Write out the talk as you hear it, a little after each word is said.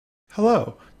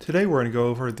Hello, today we're going to go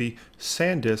over the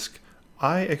SanDisk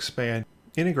iXpand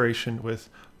integration with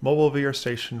Mobile VR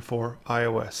Station for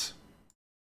iOS.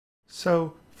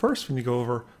 So first we need to go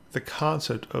over the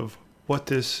concept of what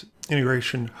this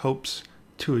integration hopes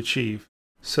to achieve.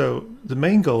 So the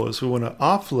main goal is we want to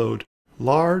offload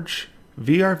large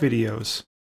VR videos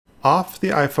off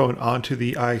the iPhone onto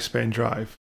the iXpand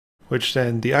drive, which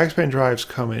then the iXpand drives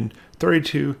come in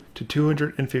 32 to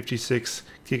 256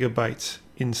 gigabytes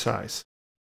in size.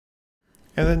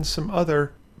 And then some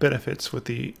other benefits with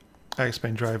the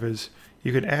iXpand drive is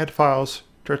you can add files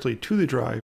directly to the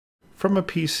drive from a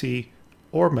PC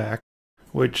or Mac,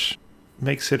 which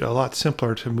makes it a lot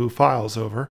simpler to move files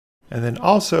over. And then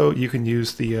also you can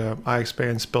use the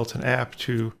iXpand's built-in app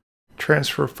to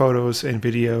transfer photos and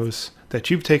videos that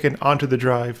you've taken onto the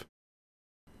drive.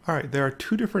 Alright, there are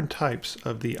two different types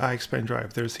of the iXpand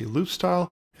drive. There's the loop style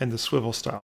and the swivel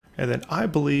style. And then I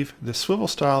believe the swivel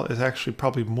style is actually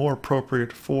probably more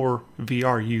appropriate for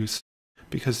VR use,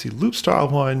 because the loop style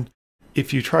one,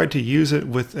 if you tried to use it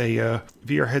with a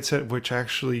VR headset which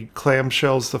actually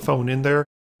clamshells the phone in there,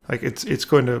 like it's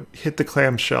going to hit the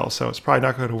clamshell, so it's probably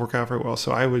not going to work out very well.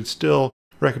 So I would still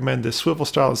recommend the swivel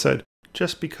style instead,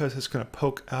 just because it's going to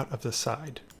poke out of the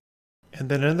side. And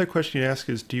then another question you ask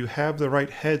is, do you have the right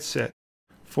headset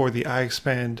for the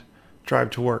iXpand drive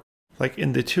to work? Like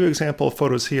in the two example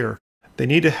photos here, they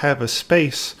need to have a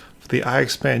space for the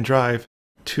iXpand drive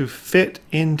to fit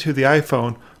into the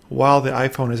iPhone while the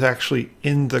iPhone is actually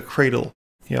in the cradle.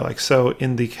 You know, like so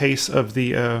in the case of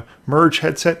the Merge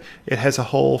headset, it has a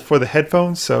hole for the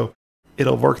headphones, so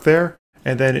it'll work there.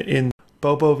 And then in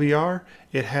Bobo VR,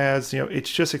 it has,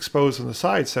 it's just exposed on the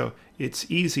side, so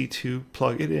it's easy to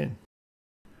plug it in.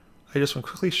 I just want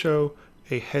to quickly show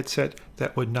a headset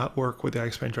that would not work with the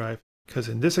iXpand drive, because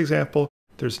in this example,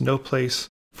 there's no place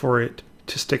for it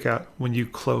to stick out when you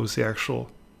close the actual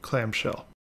clamshell.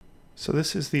 So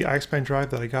this is the iXpand drive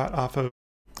that I got off of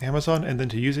Amazon, and then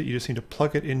to use it, you just need to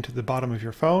plug it into the bottom of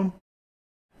your phone,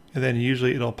 and then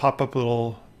usually it'll pop up a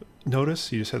little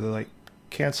notice. You just have to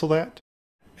cancel that,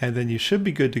 and then you should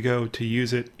be good to go to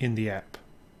use it in the app.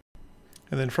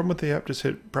 And then from the app, just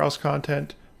hit Browse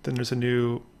Content, then there's a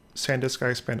new SanDisk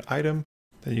iXpand item,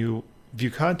 then you view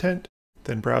content,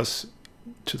 then browse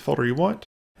to the folder you want,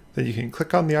 then you can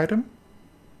click on the item,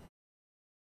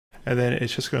 and then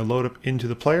it's just going to load up into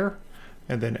the player.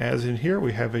 And then as in here,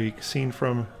 we have a scene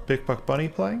from Big Buck Bunny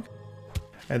playing,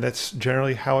 and that's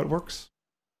generally how it works.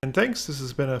 And thanks, this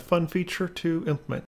has been a fun feature to implement.